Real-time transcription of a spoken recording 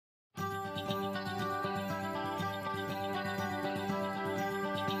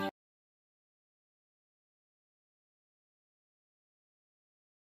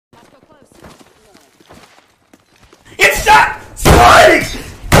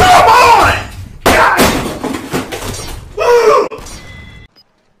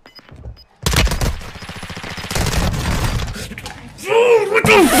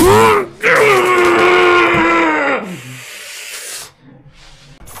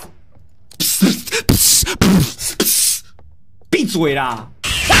嘴啦！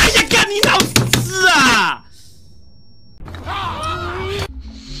哎呀，干你老师啊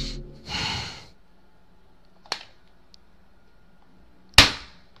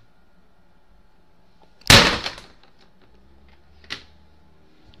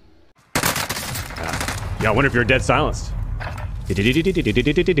！Yeah, I wonder if you're dead silenced.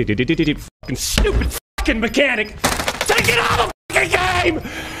 Fucking stupid fucking mechanic! Take it out of the fucking game!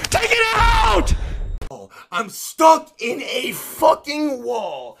 Take it out! I'm stuck in a fucking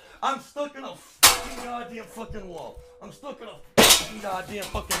wall. I'm stuck in a fucking goddamn fucking wall. I'm stuck in a fucking goddamn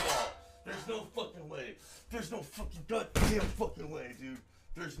fucking wall. There's no fucking way. There's no fucking goddamn fucking way, dude.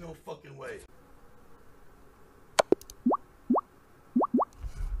 There's no fucking way.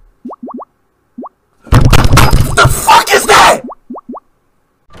 What the fuck is that?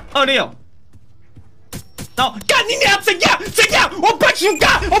 Oh, Leo. No,干你娘！怎样？怎样？我把你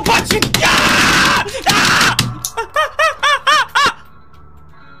干！我把你干！啊！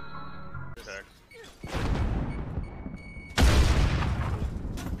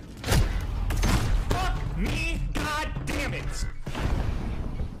 Me? God damn it!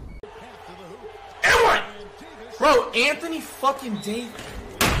 Everyone! Bro, Anthony fucking Davis.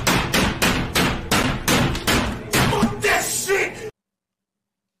 Fuck that shit!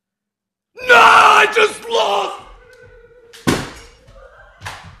 No, I just lost!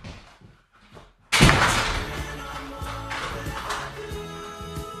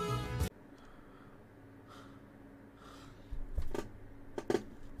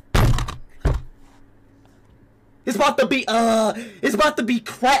 It's about to be it's about to be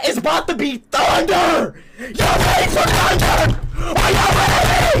it's about to be thunder! Y'all ready for thunder? Are y'all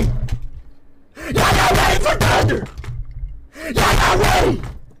ready? Y'all not ready for thunder? Y'all not ready?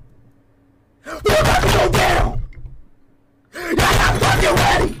 We're about to go down! Y'all not fucking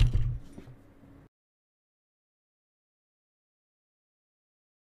ready!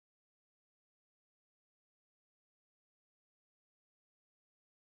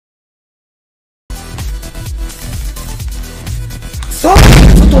 Co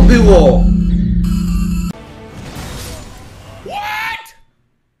to było? What?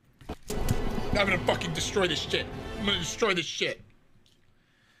 I'm gonna fucking destroy this shit. I'm gonna destroy this shit.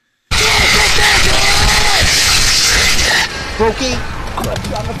 Brokey! I'm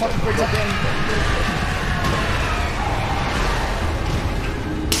gonna fucking break up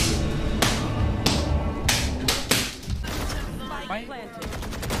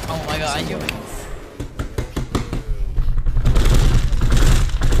Oh my god, I knew it.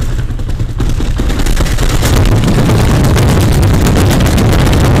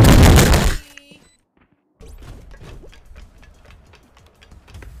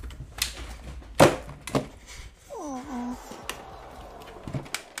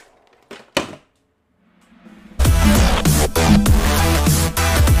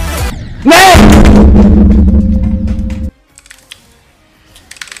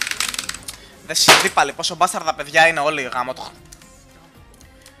 Δε συμβεί πάλι, πόσο μπάσταρδα παιδιά είναι όλοι γάμο το.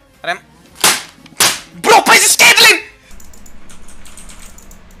 Ρε. Μπρο, παίζει σκέτλιν!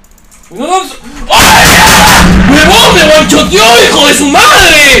 ¡Huevón, me banchoteó, hijo de su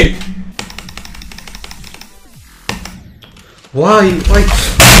madre! Why?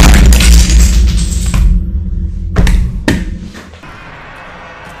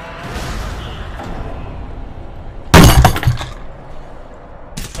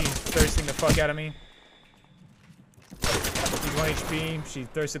 She's thirsting the fuck out of me. She's 1 HP. She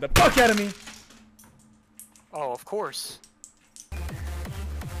thirsted the fuck out of me. Oh, of course.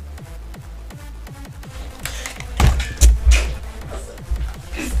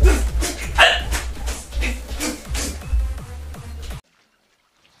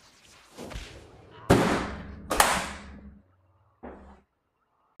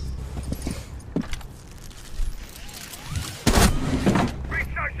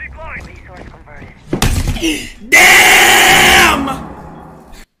 Damn!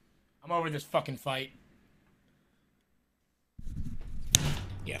 I'm over this fucking fight.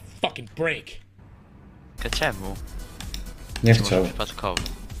 Yeah, fucking break. Czemu? Nie chciał. Przypadkowo.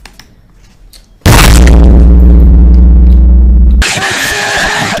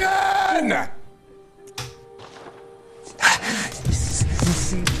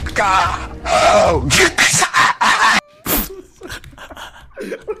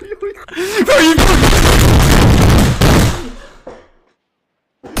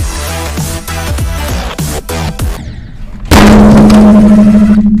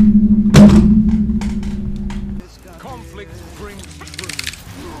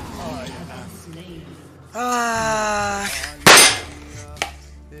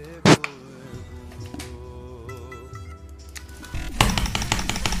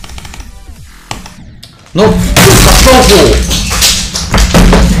 No, Psychochri!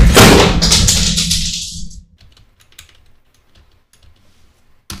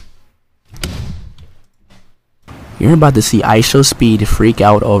 You're about to see IShowSpeed freak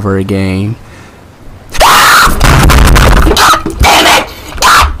out over a game. God damn it!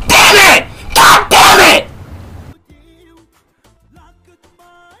 God damn it! God damn it!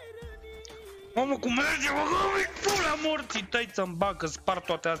 Mamă, cum merge, mă, pula morții tăi să-mi bag, că spar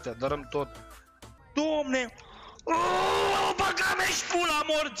toate astea, dărâm tot. Doamne! Băga-mi și pula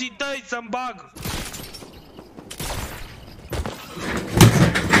morții tăi să-mi bag!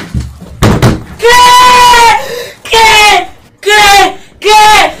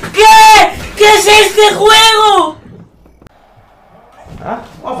 ¿Qué es este juego? Ah,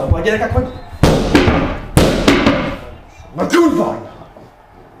 also, boy, get a quick. Let's do it,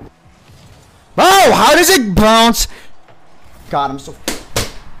 oh, how does it bounce? God, I'm so.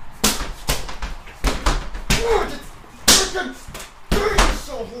 It's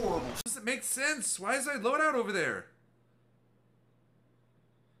so horrible. Does it make sense? Why is that loadout over there?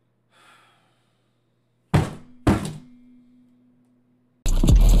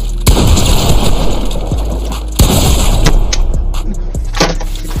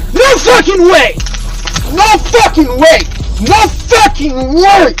 No fucking way! No fucking way! No fucking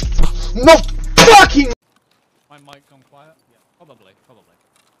way! No fucking. My mic gone quiet? Yeah, probably.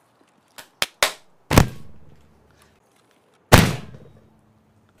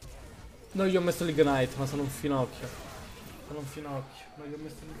 No, io ho messo il granite, ma sono un finocchio. Sono un finocchio. No, io ho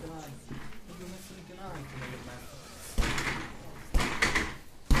messo il granite. No, io ho messo il granite, non io ho messo.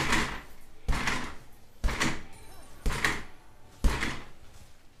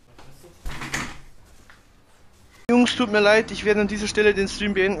 Jungs, tut mir leid, ich werde an dieser Stelle den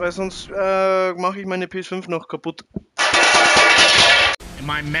Stream beenden, weil sonst mache ich meine PS5 noch kaputt. And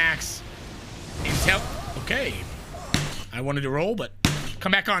my max intel. Okay. I wanted to roll, but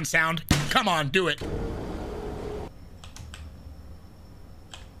come back on, sound. Come on, do it.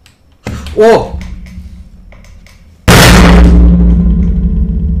 Oh!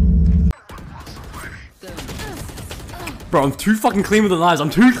 Bro, I'm too fucking clean with the knives. I'm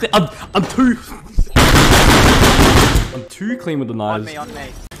too clean. I'm too clean with the knives. On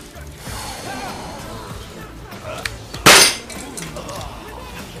me.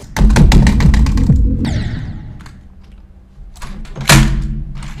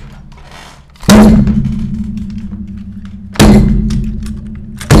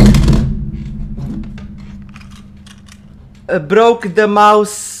 Broke the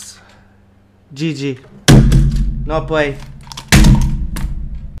mouse. GG. No play.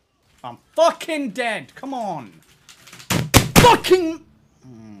 I'm fucking dead. Come on. Fucking.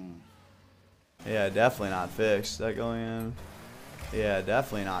 Yeah, definitely not fixed. That going in. Yeah,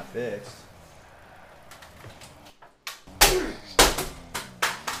 definitely not fixed.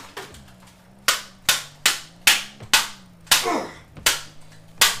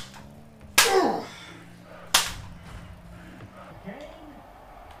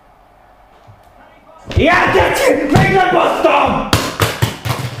 Yeah, that's it! Make the bus stop!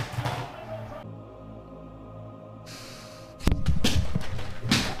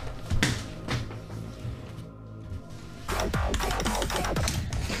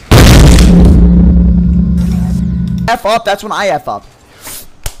 F up, that's when I F up.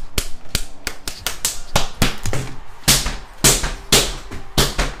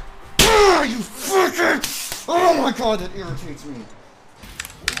 You fucking! Oh my god, that irritates me.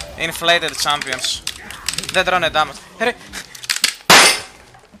 Inflated champions. Δεν τρώνε damage.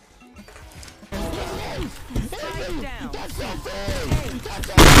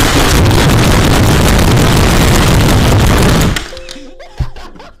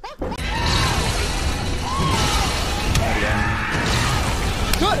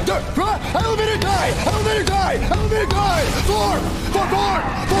 Elevator die! Elevator die! Elevator die! Form!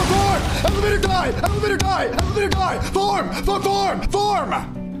 Elevator die! Elevator die! Elevator die!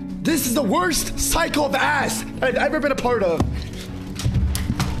 Form! This is the worst cycle of ass I've ever been a part of.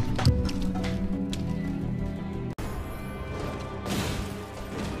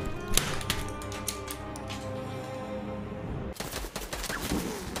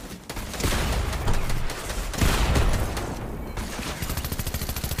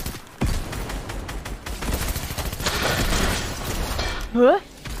 Hä?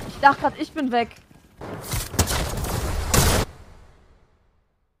 Ich dachte grad, ich bin weg.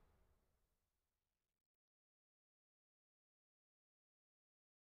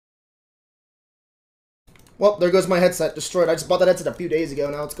 Well, there goes my headset. Destroyed. I just bought that headset a few days ago.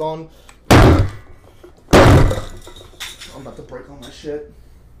 Now it's gone. I'm about to break all my shit.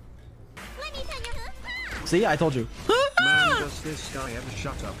 See, I told you. Man, does this guy ever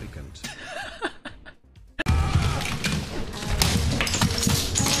shut up? He can't.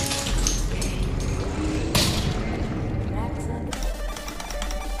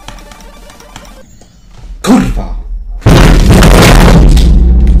 Kurwa!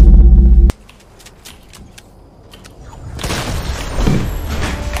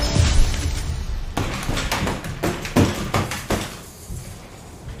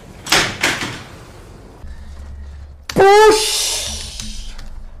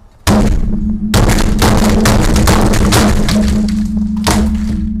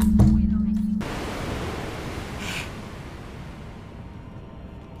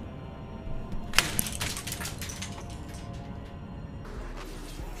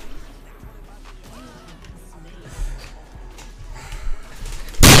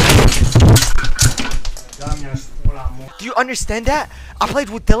 Do you understand that? I played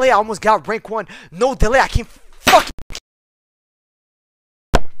with delay, I almost got rank 1. No delay, I can't fucking.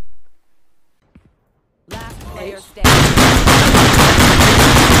 Last player standing.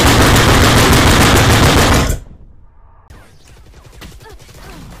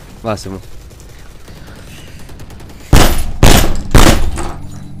 Massimo.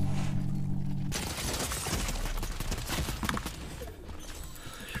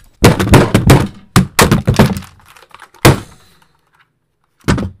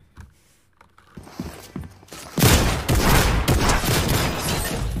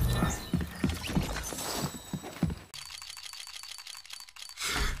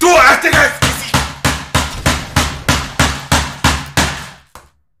 Du acting as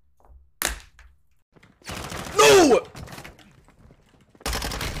No!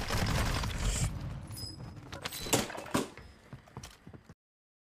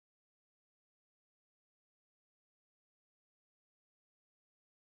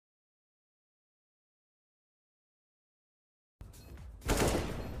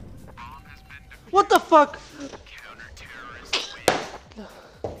 What the fuck?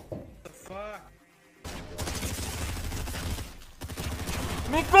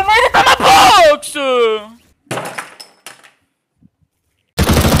 Mi comerita la box!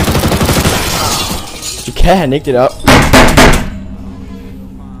 Du kan ikke det der.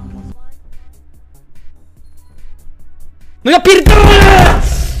 Nu jeg pirter!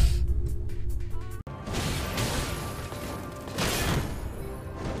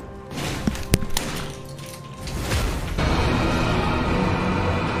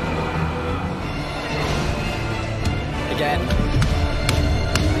 Again.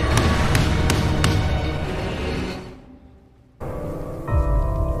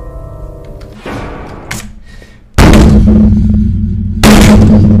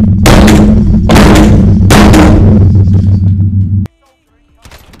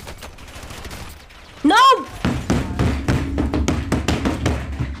 No!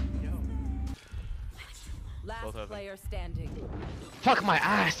 Last player standing. Fuck my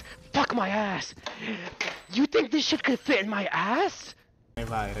ass! Fuck my ass! You think this shit could fit in my ass?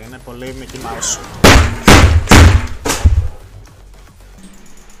 Είναι πολύ Mickey Mouse.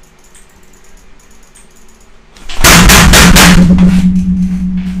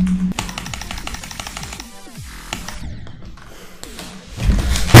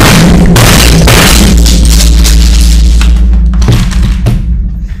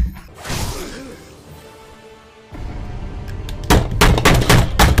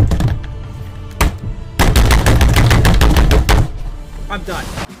 I'm done.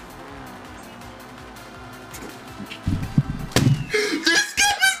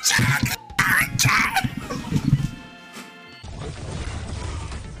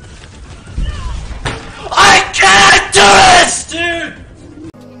 I can't do this, dude!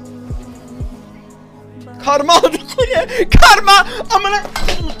 Karma! Karma! I'm gonna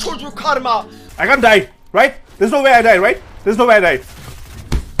told you karma! I can't die, right? There's no way I die, right? There's no way I die.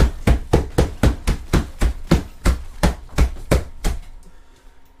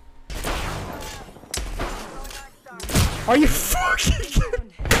 Are you fucking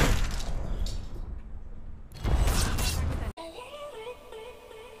kidding?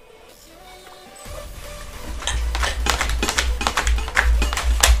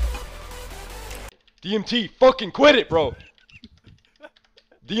 DMT, fucking quit it, bro.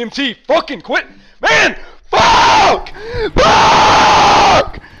 DMT, fucking quit. Man, fuck!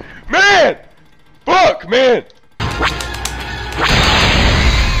 Fuck! Man! Fuck, man!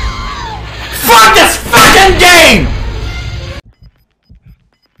 Fuck this fucking game!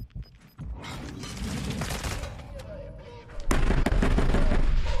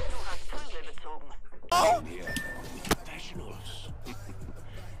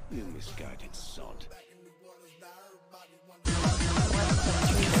 You misguided sod.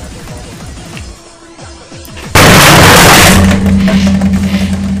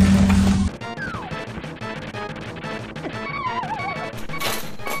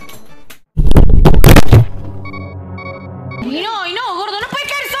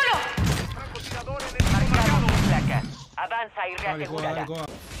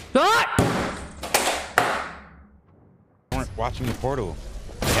 Weren't watching the portal.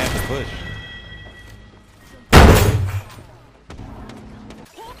 I had to push.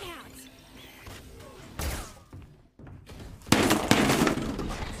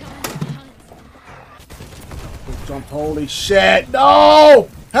 Jump, holy shit, no!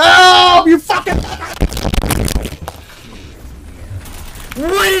 Help, you fucking...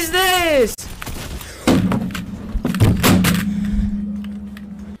 What is this?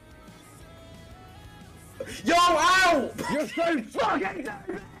 Yo, ow! You're so fucking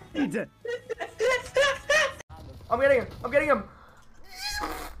dead! I'm getting him, I'm getting him!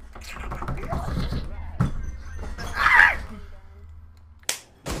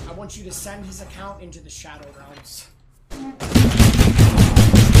 I want you to send his account into the Shadow Realms.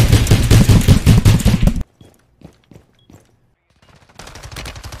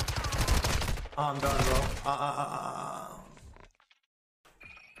 I'm done, bro.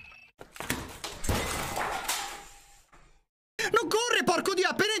 Non corre, porco Dio, è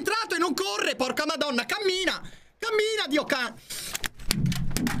appena entrato e non corre, porca madonna, cammina! Cammina, Dio can...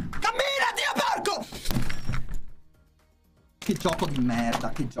 Cammina, Dio porco! Che gioco di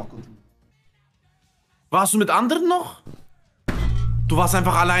merda, che gioco di... Warst du mit anderen noch? Du warst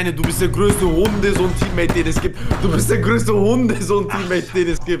einfach alleine, du bist der größte Hundesohn-Teammate, den es gibt. Du bist der größte Hundesohn-Teammate, den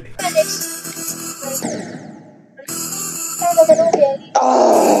es gibt.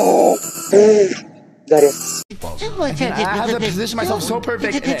 Oh! I have to position myself so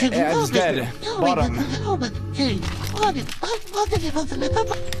perfect and it's dead. Bottom.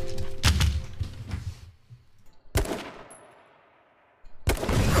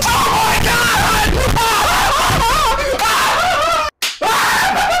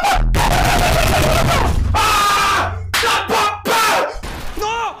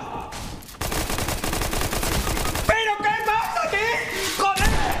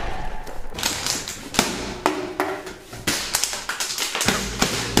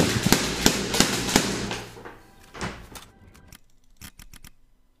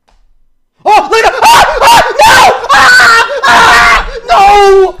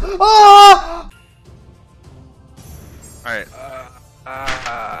 Alright.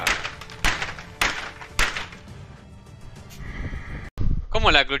 ¿Cómo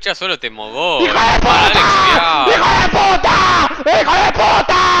la clutcha solo te mogó? ¡Hijo de puta! ¡Hijo de puta! ¡Hijo de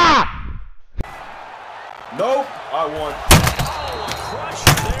puta! Nope, I won.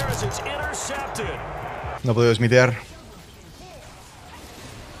 No puedo smitear.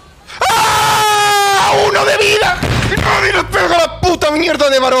 ¡Ah! ¡Uno de vida! ¡Nadie le pega la puta mierda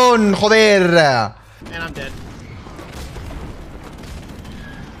de varón! ¡Joder! And I'm dead.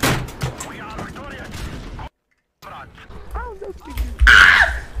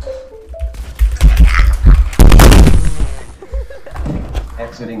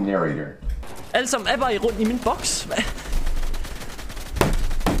 Exiting narrator. Alle sammen er bare rundt i min boks. Hvad?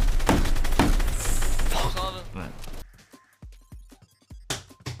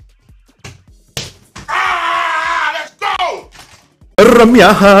 Ramya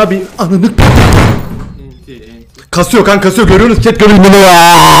abi ananı. Kasıyor kan kasıyor görüyorsunuz chat görün bunu.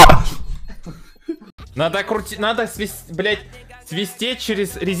 Надо крутить, надо блять, свистеть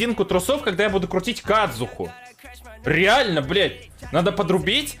через резинку трусов, когда я буду крутить Кадзуху. Реально, блять, надо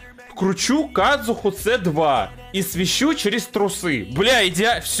подрубить, кручу Кадзуху C2 и свищу через трусы. Бля,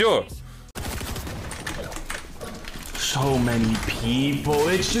 идеально, все. So many people,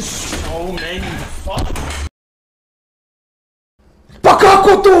 it's just so many fuck. Pa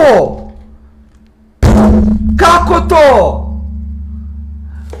kako to? Kako to?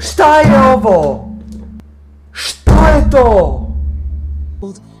 Šta je ovo? Šta je to?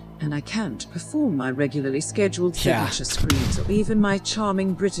 And I can't perform my regularly scheduled signature screens or even my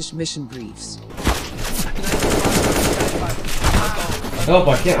charming British mission briefs. Help,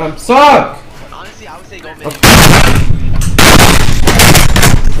 I can't, I'm stuck! Honestly, I would say go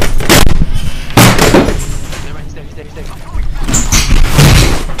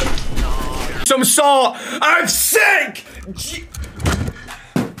Some salt! I'm sick!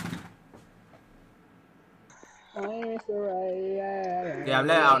 Yeah,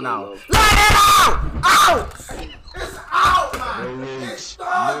 let it out now. Let it out! Out! It's out,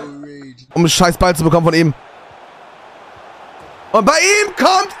 man! Um einen scheiß Ball zu bekommen von ihm. Und bei ihm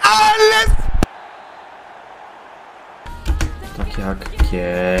kommt alles! Tak jak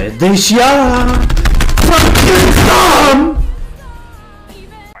kiedyś ja. Fucking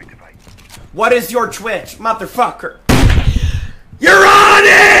What is your Twitch, motherfucker? You're on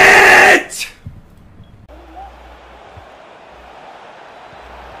it!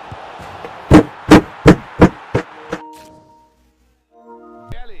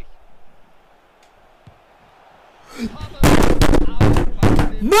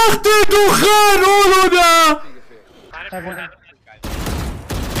 Mach den doch rein, oder?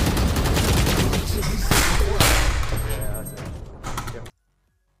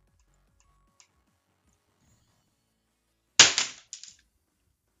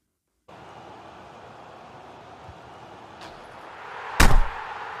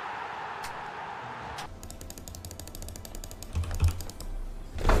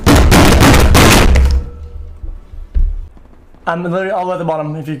 I'm literally all at the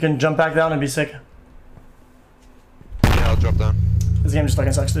bottom. If you can jump back down and be sick. Yeah, I'll drop down. This game just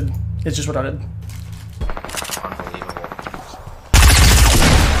fucking sucks, dude. It's just retarded.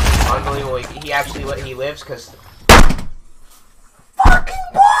 Unbelievable. He actually he lives because. Fucking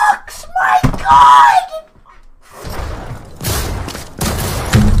box! My god!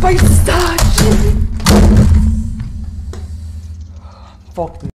 My stash!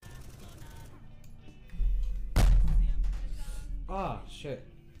 Fuck me. Ah, shit.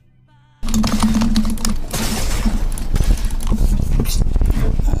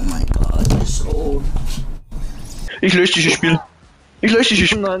 Oh my god, you're so old. Ich lösche dieses Spiel. Ich lösche dieses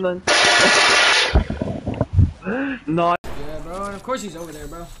Spiel. Nein, nein. Nein. Yeah, bro, and of course he's over there,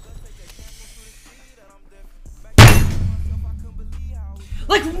 bro.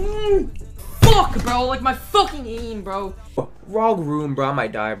 Like, fuck, bro, like my fucking aim, bro. Wrong room, bro. I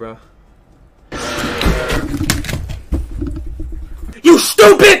might die, bro. You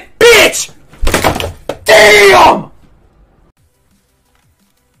stupid bitch! Damn!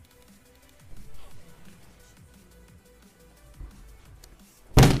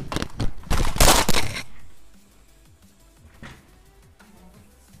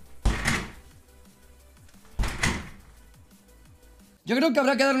 Yo creo que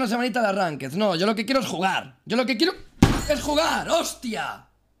habrá que dar una semanita de arranques. No, yo lo que quiero es jugar. Yo lo que quiero es jugar, hostia.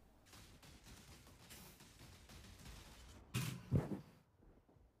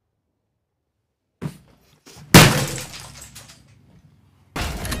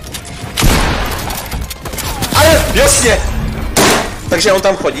 Jasně! Takže on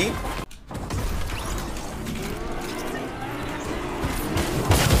tam chodí?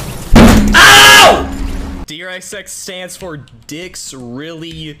 Ow! DrDisRespect stands for dicks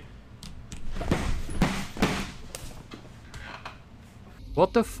really.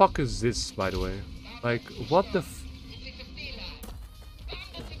 What the fuck is this, by the way? Like, what the f-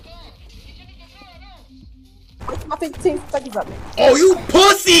 Oh, you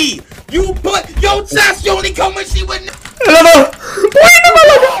pussy! You put yo Sass, you only come when she went.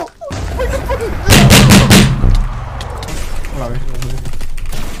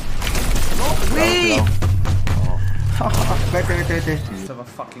 Leave! Of a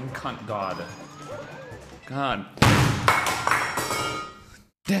fucking cunt god. God.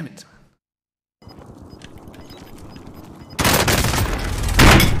 Damn it.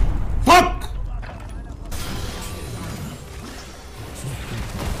 Fuck!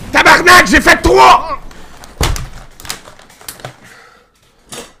 Tabarnak, j'ai fait 3!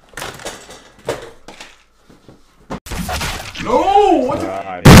 No! What the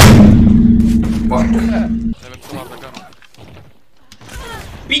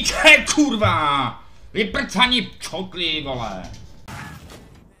Piče, kurwa! Vyprcaní čokly, vole!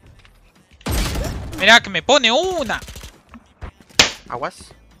 Mira que me pone una.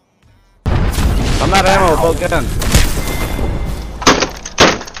 Aguas. I'm not ammo, both guns.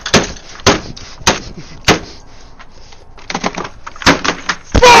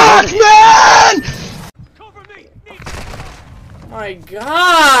 Fuck, man! My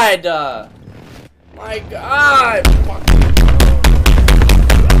god! My god!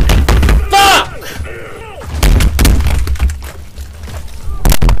 Fuck!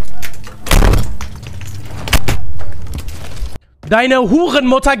 Deine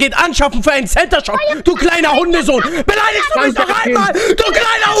Hurenmutter geht anschaffen für einen Center-Shock, du kleiner Hundesohn! Beleidigst du mich noch einmal, du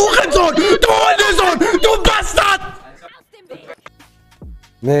kleiner Hurensohn! Du Hundesohn! Du Bastard!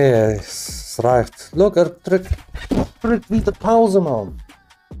 Nee, es reicht. Look, drück wieder Pause, man.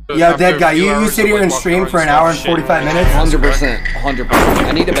 Yo, dead guy, you sit here and stream for an hour and 45 minutes? 100%, 100%.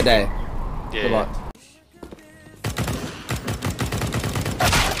 I need a bidet. Yeah. Good luck.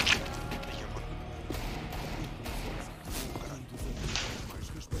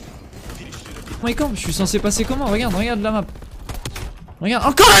 Mais quand je suis censé passer comment? Regarde, regarde la map. Regarde,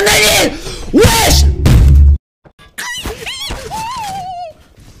 encore un allié! Wesh!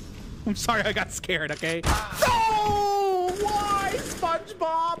 I'm sorry, I got scared, okay? No! Why,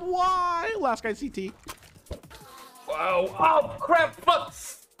 SpongeBob? Why? Last guy CT. Wow. Oh, crap. Fuck.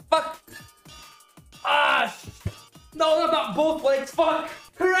 Fuck. Ah. No, not both legs. Fuck.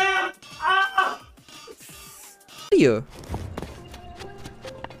 Crap. Ah. Reihe.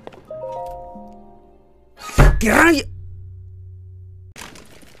 Die Reihe.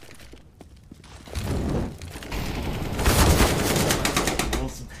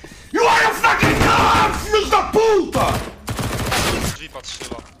 You are a fucking dog, filho da puta!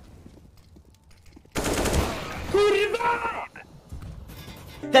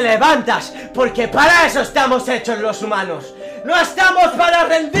 Te levantas, porque para eso estamos hechos los humanos. ¡No estamos para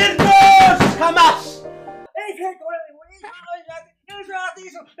rendirnos! ¡Jamás!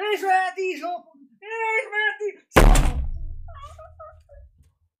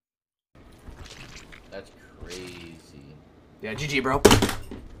 That's crazy. Yeah, GG, bro.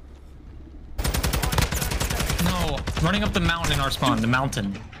 No, running up the mountain in our spawn, the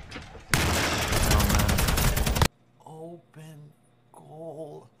mountain. Open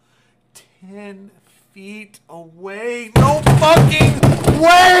goal. 10 feet away. No fucking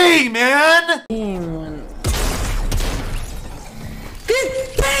way, man! Que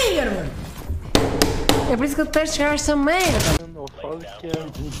merda! É por isso que eu tento chegar a essa merda.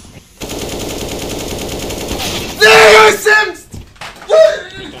 There you Sims!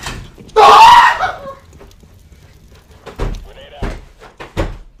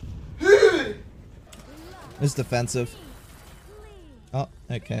 It's defensive. Oh,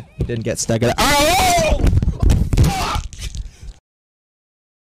 okay. He didn't get staggered. Oh!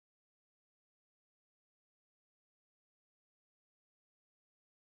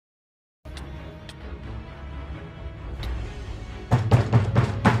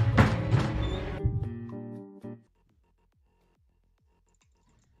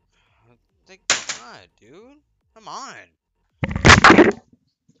 Thank God, dude. Come on.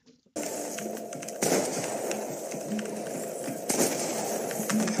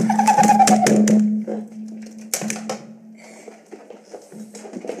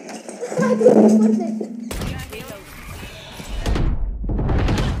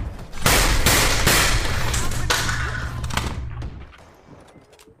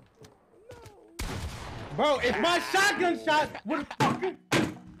 Bro, if my shotgun shot would fucking...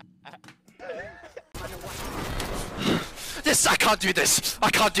 This, I can't do this. I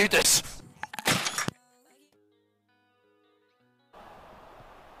can't do this.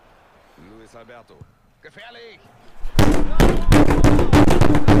 Luis Alberto. Gefährlich!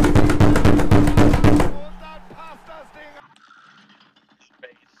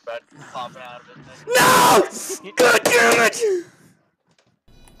 No! God damn it!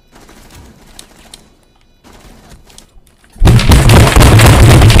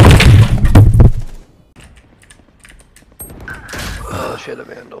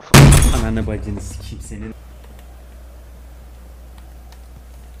 SamuryanFPS. Ananı bacını sikeyim senin.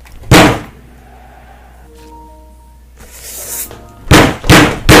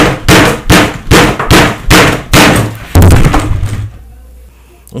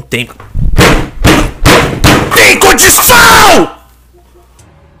 Não tem. Tem condição!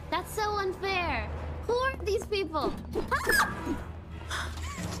 That's so unfair. Who are these people?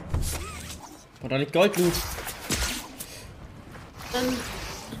 Oder nicht Gold loot.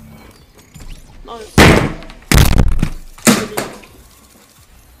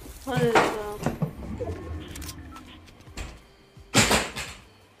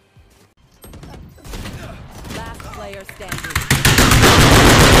 Last player standing.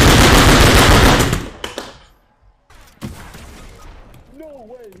 No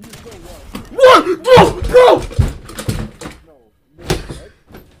way, you so what? What? Bro!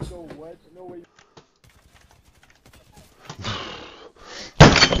 So what? No way.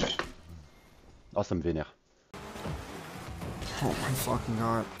 Awesome winner. Oh my fucking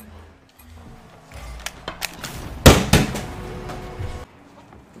god.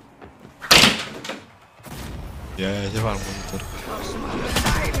 Ja, ich war am Monitor.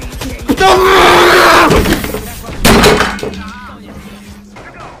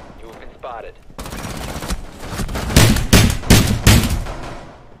 You've been spotted.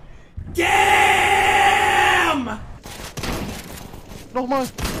 Damn! Nochmal!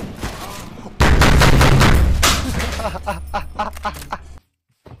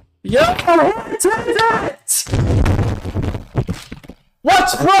 Yo, hit it!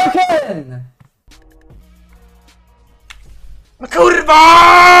 What's broken?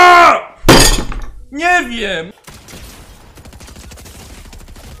 Kurwa! Nie wiem!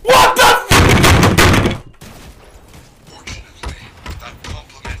 What the f-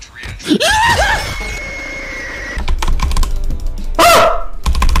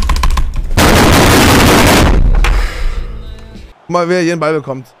 Mal, wer hier einen Ball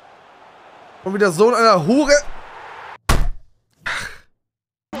bekommt. Und wieder Sohn einer Hure.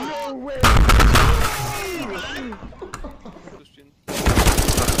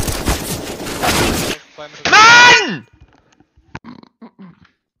 Man!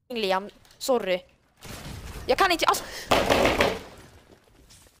 Liam, sorry. Jag kan inte, alltså...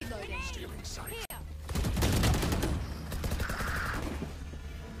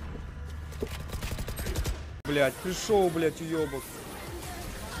 Блять, пришел, блять, уёбок.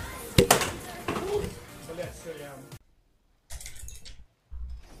 Блять, все, я...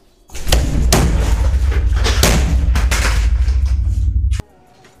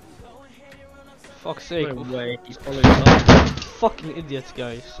 Fuck's sake. No way, he's following us. Fucking idiots,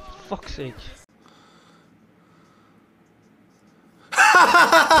 guys. Fuck's sake.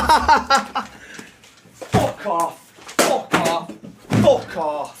 Fuck off! Fuck off! Fuck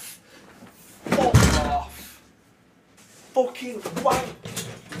off! Fuck off! Fucking wank!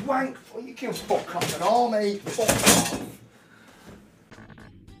 Wank! Well, you can fuck off at all, mate. Fuck off!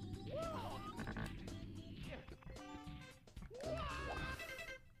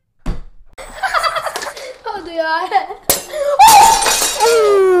 How do jag?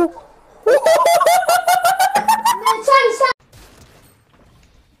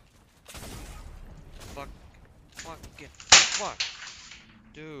 Fuck.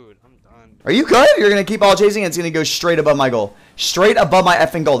 Dude, I'm done. Are you good? You're gonna keep all chasing and it's gonna go straight above my goal. Straight above my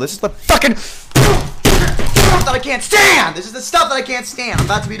effing goal. This is the fucking stuff that I can't stand! This is the stuff that I can't stand. I'm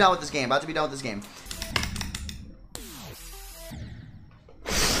about to be done with this game. About to be done with this game.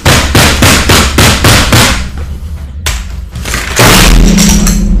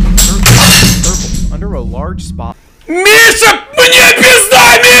 Under a large spot. Миша, мне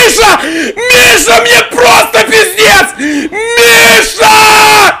пизда, Миша! Миша, мне просто пиздец!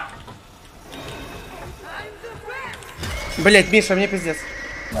 Миша! Блять, Миша, мне пиздец.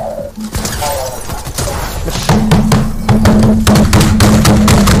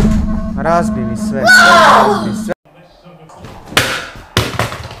 Разбей mi sve, разбей sve.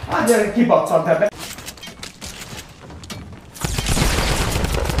 Hadi kibot on tebe.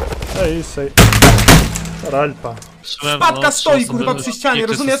 Ej, sej. Ralpa. Spadka stoi kurwa przy ścianie,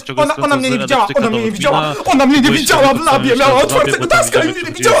 rozumiesz? Ona mnie nie widziała, ona mnie nie widziała, ona mnie nie widziała w labie, miała otwartego taska i mnie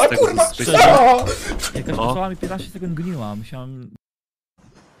nie widziała, kurwa! Jak wysłała mi 15 sekund gniła, musiałem...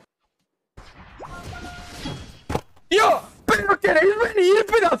 Io, però queréis venir,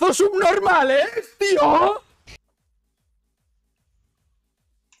 pedazo subnormales, tío!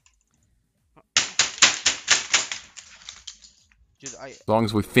 As long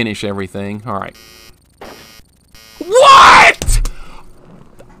as we finish everything, alright. What?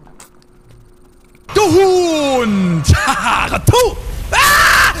 Du Hund! Haha, tu!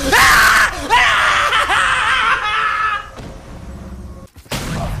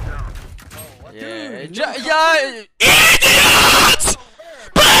 Yeah, idiots!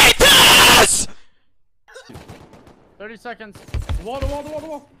 Traitors! 30 seconds. Wall.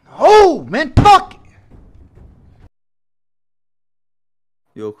 Oh, man, fuck!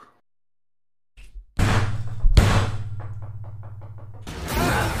 Yok.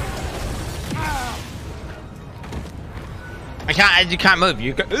 You can't move,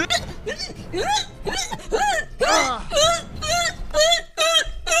 you go...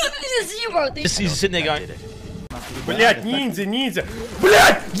 He's sitting there going... Блять, ниндзя!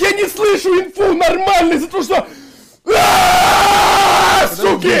 Блять, я не слышу инфу нормально из-за того, что...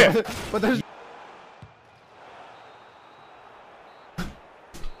 Суки! Подожди.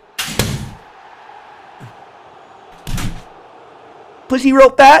 Pussy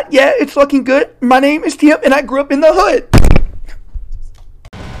wrote that? Yeah, it's fucking good. My name is Tim and I grew up in the hood.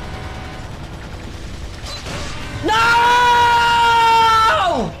 No!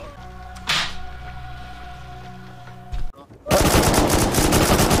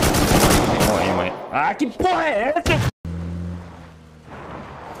 Que porra é essa?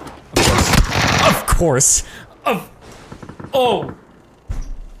 Of course. Oh.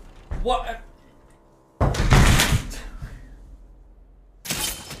 What?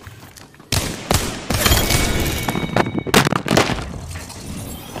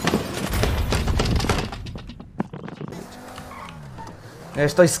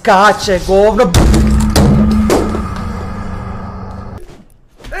 Esto skacze, govno.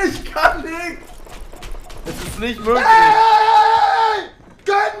 Ich kann nicht! Es ist nicht möglich! Hey!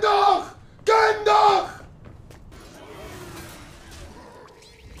 Gönn doch! Gönn doch!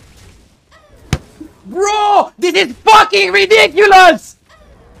 Bro! This is fucking ridiculous!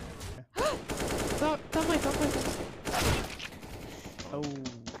 Don't wait. Oh,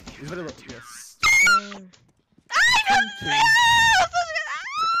 he's very low. Yes. Okay.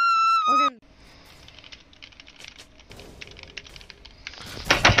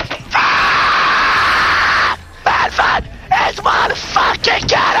 fucking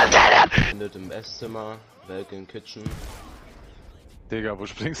get him, get him! Findet im Esszimmer, Welke im Kitchen. Digga, wo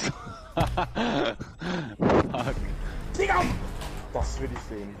springst du? Fuck. Digga! Das will ich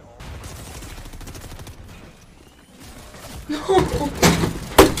sehen.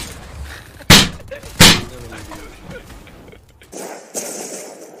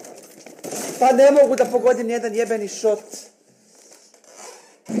 Pa ne mogu da pogodim jedan jebeni šot.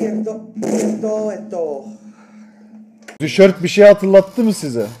 Jer to je to. Tişört bir şey hatırlattı mı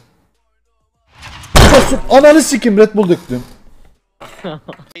size? Ananı sikim, Red Bull döktüm.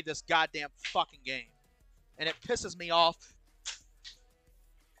 This goddamn fucking game. And it pisses me off.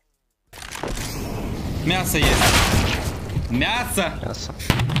 Мясо есть. Мясо. Мясо.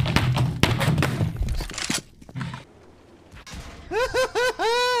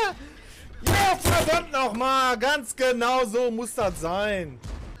 Ja, verdammt nochmal, ganz genau so muss das sein.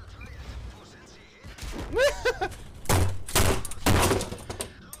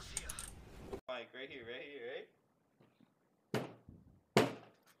 Right here, right?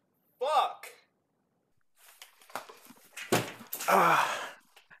 Fuck! Ah.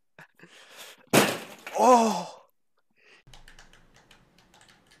 Oh!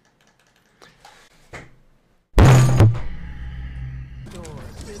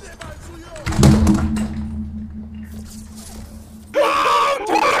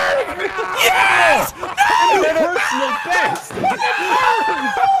 Yes! Personal best!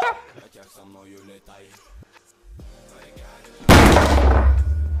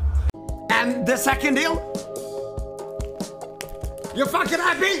 And the second deal? You fucking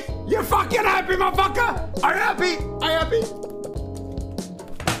happy? You fucking happy, motherfucker? Are you happy? Are you happy?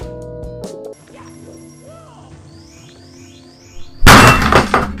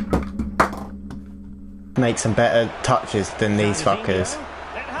 Make some better touches than these fuckers.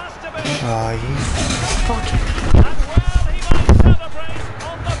 Oh, you fucking...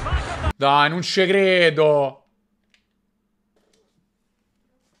 Dai, non ci credo!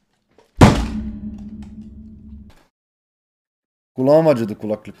 Kulağım acıdı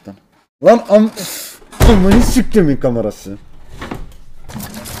kulaklıktan. Lan amını siktimin kamerası.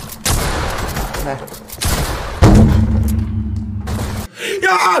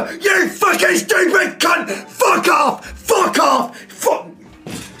 Yeah, you fucking stupid cunt! Fuck off! Fuck off! Fuck off!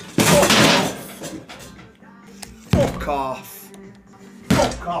 Fuck off!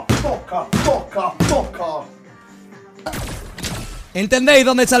 Fuck off! Fuck off! Fuck off! Fuck off! ¿Entendéis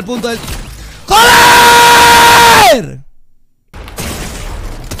dónde está el punto del... ¡Joder!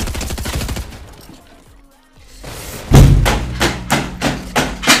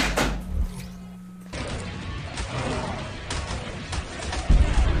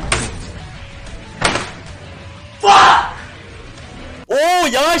 Oh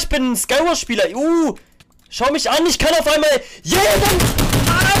ja, ich bin ein Skywars-Spieler. Schau mich an, ich kann auf einmal jeden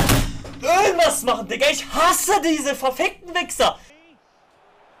irgendwas machen, Digga. Ich hasse diese verfickten Wichser.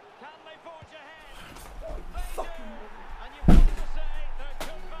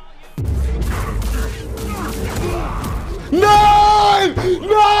 Nein!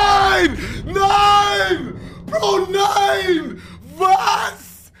 Nein! Nein! Bro, nein!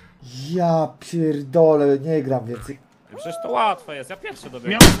 Was? Ja pierdolę, nie gram więcej. Przecież to łatwe jest, ja pierwszy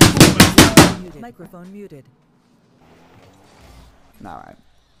dobiegam. Microphone muted. Alright.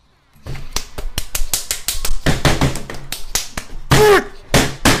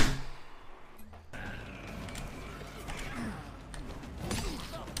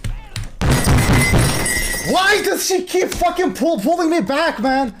 Why does she keep fucking pulling me back,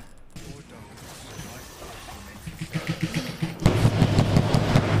 man?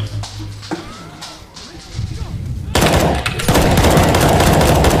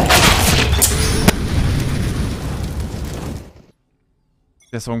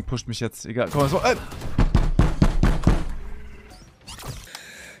 Der Song pusht mich jetzt, egal. Komm mal so.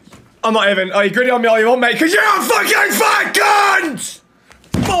 I'm not even. Are you good on me all you want, mate? Cause you're a fucking fat cunt!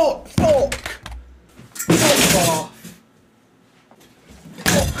 Fuck! Fuck! Fuck off!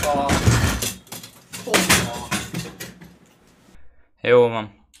 Fuck off! Fuck off! Jo man.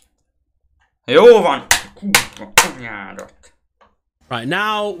 Jo man. Right,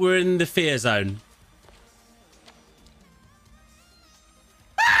 now we're in the fear zone.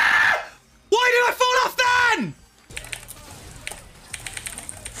 Why did I fall off then?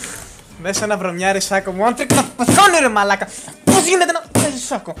 Μέσα να βρωμιάρει σάκο μου, αν τρέχει να παθώνει ρε μαλάκα. Πώς γίνεται να παίζεις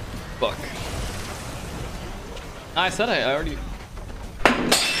σάκο. Fuck. I said I already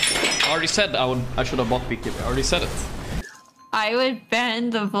said I should have bought BegiYT. I already said it. I would ban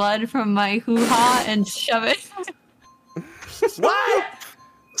the blood from my hoo-ha and shove it. What?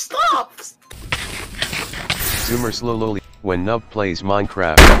 Stop! Zoomer slowly. When Nub plays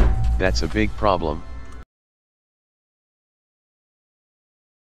Minecraft, that's a big problem.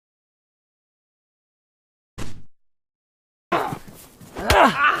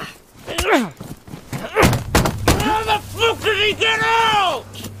 How the fuck did he get out?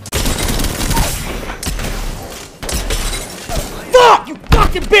 Fuck! You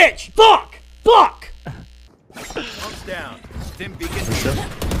fucking bitch! Fuck! Fuck! Pumps down. Stim beacon.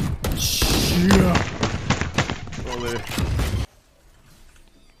 Ole.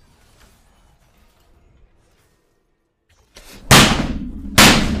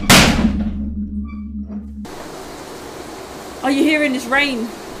 Are you hearing this rain?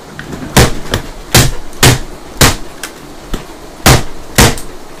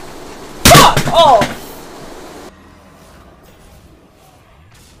 Fuck off!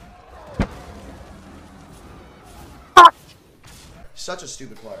 Such a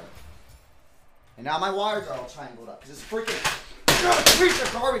stupid player. And now my wires are all tangled up because this freaking piece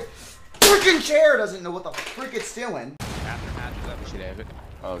of garbage freaking chair doesn't know what the frick it's doing. After matches up, we should have it.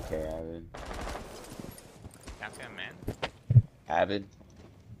 Okay, Avid. Captain man. Avid.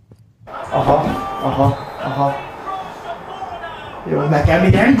 Jo, men kan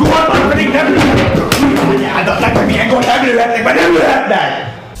vi den gå bara för det kan vi. Ja, då kan vi gå där nu efter vad du är där.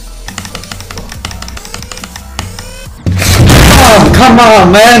 Oh, come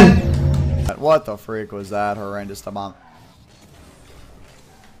on, man! What the freak was that horrendous amount?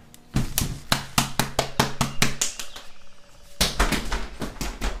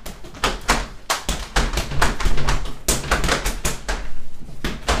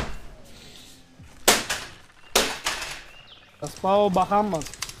 Spał Bahamas.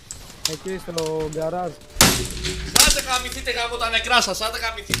 Jakieś to garaż. Sada kami fite kamo ta nekrasa, sada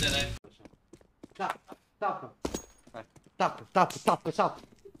kami fite ne. Tapo.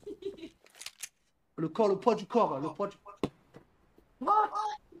 Le pode de cobra, le pode.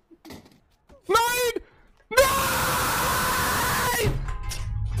 Nein!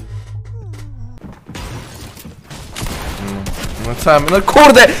 No co, no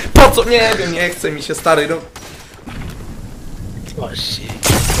kurde, po co? Nie wiem, nie chce mi się, stary, no. Oh shit.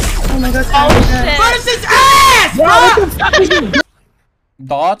 Oh my god, Versus ass!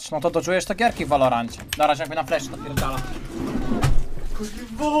 Dodge? No to doczujesz te gierki w Valorancie. Na razie jak mnie na flash napierdala.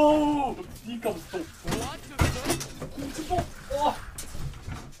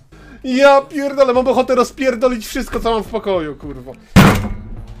 Ja pierdolę, mam ochotę rozpierdolić wszystko, co mam w pokoju, kurwa.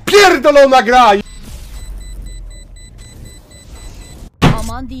 Pierdolona gra!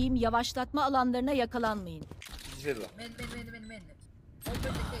 Aman diyeyim, yavaşlatma alanlarına yakalanmayın.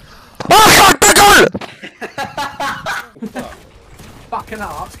 Fucking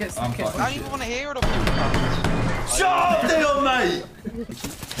hell, get some kids. I don't even want to hear it. Shut up, mate!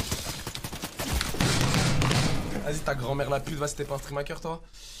 Vas-y, ta grand-mère la pute, vas-y, t'es pas un streamer toi?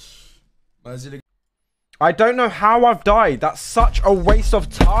 Vas-y, les gars. I don't know how I've died. That's such a waste of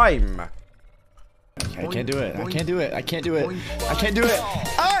time. I can't do it. I can't do it. I can't do it. I can't do it.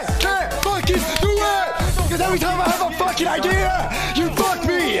 I can't fucking do it! Because every time I have a fucking idea, you fuck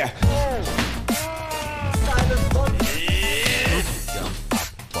me!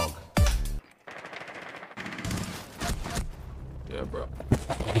 Yeah, bro.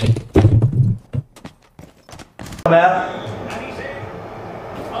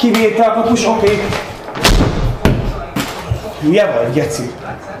 Kivétel a kapus, oké. Hülye vagy, geci.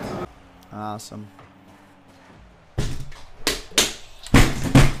 Awesome.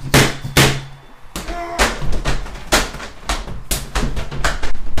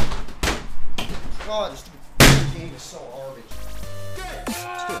 God, this game is so garbage.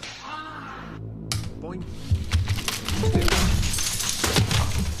 Boing.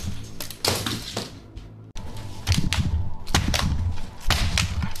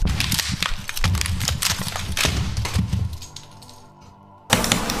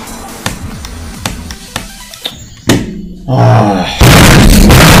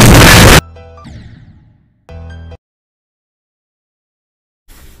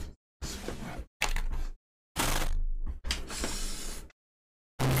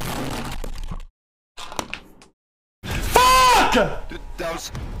 Dude,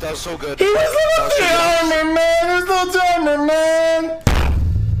 that was so good. He was no timing, man. There's no timing, man.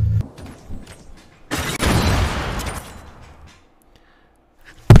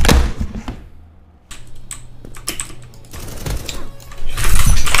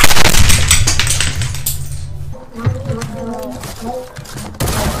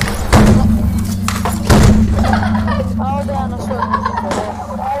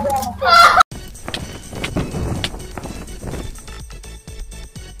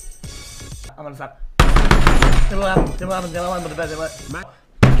 I'm gonna stop. Tell me what happened. Tell me what happened. Tell me what happened with the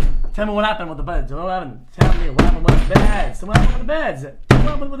beds. Tell me what happened with the beds. Tell me what happened. Tell me what happened with the beds. Tell me what happened with the beds. Tell me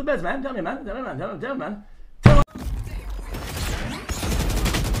what happened with the beds, man. Tell me, man. Tell me, man. Tell me, man. Tell me.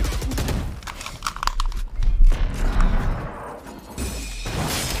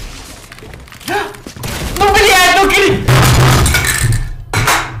 No блядь, ну кри!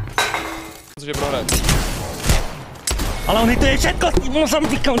 Může prohrát. Ale on to je všetko, musím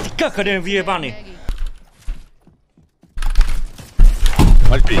ty kakade vyjebaný.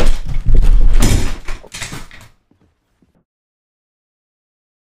 Pojď pít.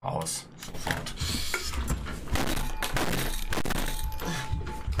 Aus. Sofort.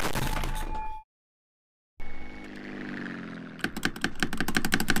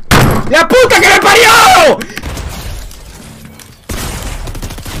 ¡La puta que me parió!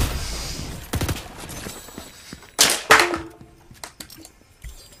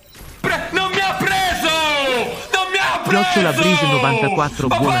 Non mi ha preso! Non mi ha Chiocciola Breeze 94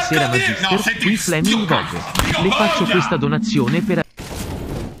 buonasera Magister, qui Flaming Dog. Le faccio questa donazione per...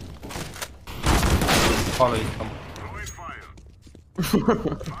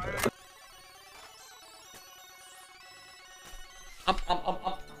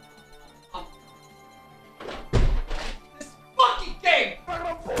 This fucking game!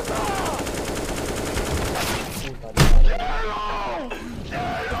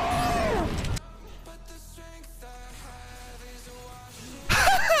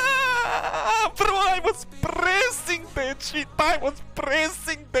 Bro, I was pressing that shit. I was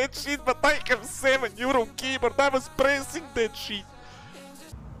pressing that shit, but I have €7 keyboard. I was pressing that shit.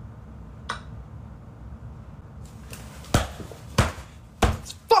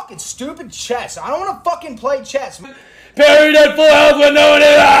 Fucking stupid chess. I don't want to fucking play chess. Parried at full health with no one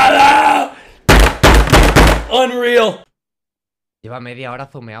in. Unreal. Lleva media hora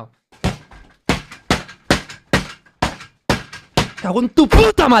zumeado. ¡Cago en tu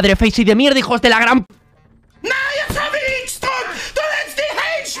puta madre, Facey de mierda, hijos de la gran... Na, jetzt hab ich ihn gestuckt! Du willst die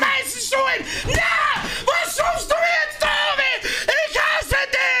hinschmeißen sollen! Na! Was suchst du jetzt, David? Ich hasse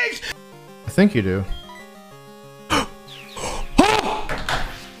dich! I think you do.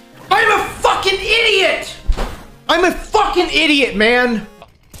 I'm a fucking idiot! I'm a fucking idiot, man!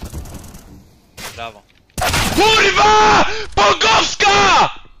 Bravo. Kurwa!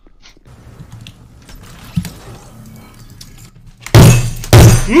 Bogowska!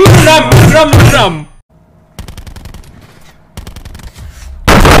 Ram!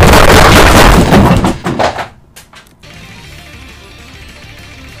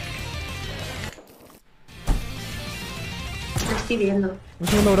 Estoy viendo. Un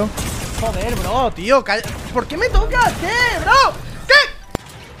segundo, bro. Joder, bro, tío. ¿Por qué me tocas? ¿Qué, bro? ¿Qué?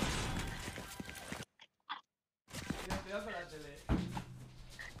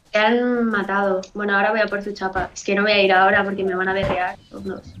 Te han matado. Bueno, ahora voy a por su chapa. Es que no voy a ir ahora porque me van a berrear los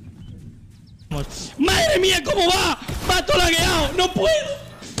dos. ¡Madre mía, cómo va! ¡Va todo lagueado! ¡No puedo!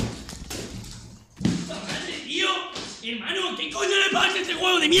 ¡Tío! ¡Hermano, qué coño le pasa a este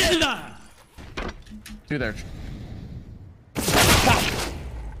juego de mierda! Through there.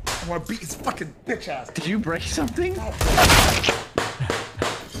 I wanna beat his fucking bitch ass. Did you break something?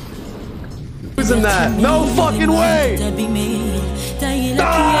 Isn't that? No fucking way!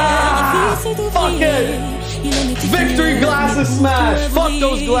 Ah! Fuck it! Victory glasses smash! Fuck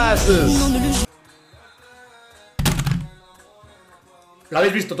those glasses! Lo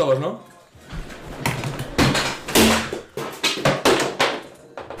habéis visto todos, ¿no?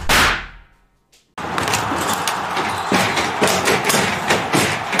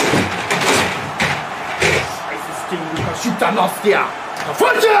 Shitanowskia!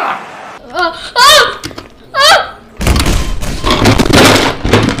 Fuerza!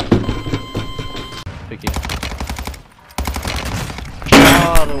 Vicky.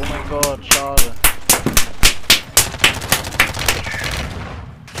 Schade, oh mein Gott, schade.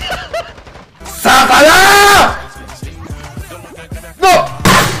 Sapala! No!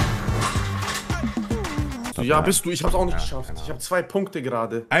 Ja, bist du. Ich hab's auch nicht geschafft. Ich hab 2 Punkte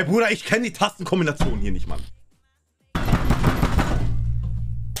gerade. Ey, Bruder, ich kenne die Tastenkombination hier nicht, Mann.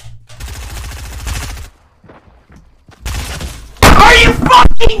 Are you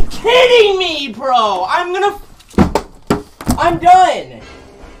fucking kidding me, bro? I'm done.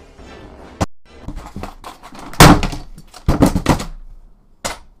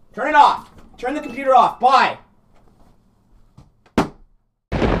 Turn it off. Turn the computer off. Bye.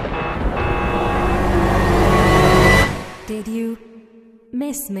 Did you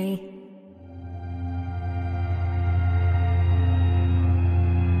miss me?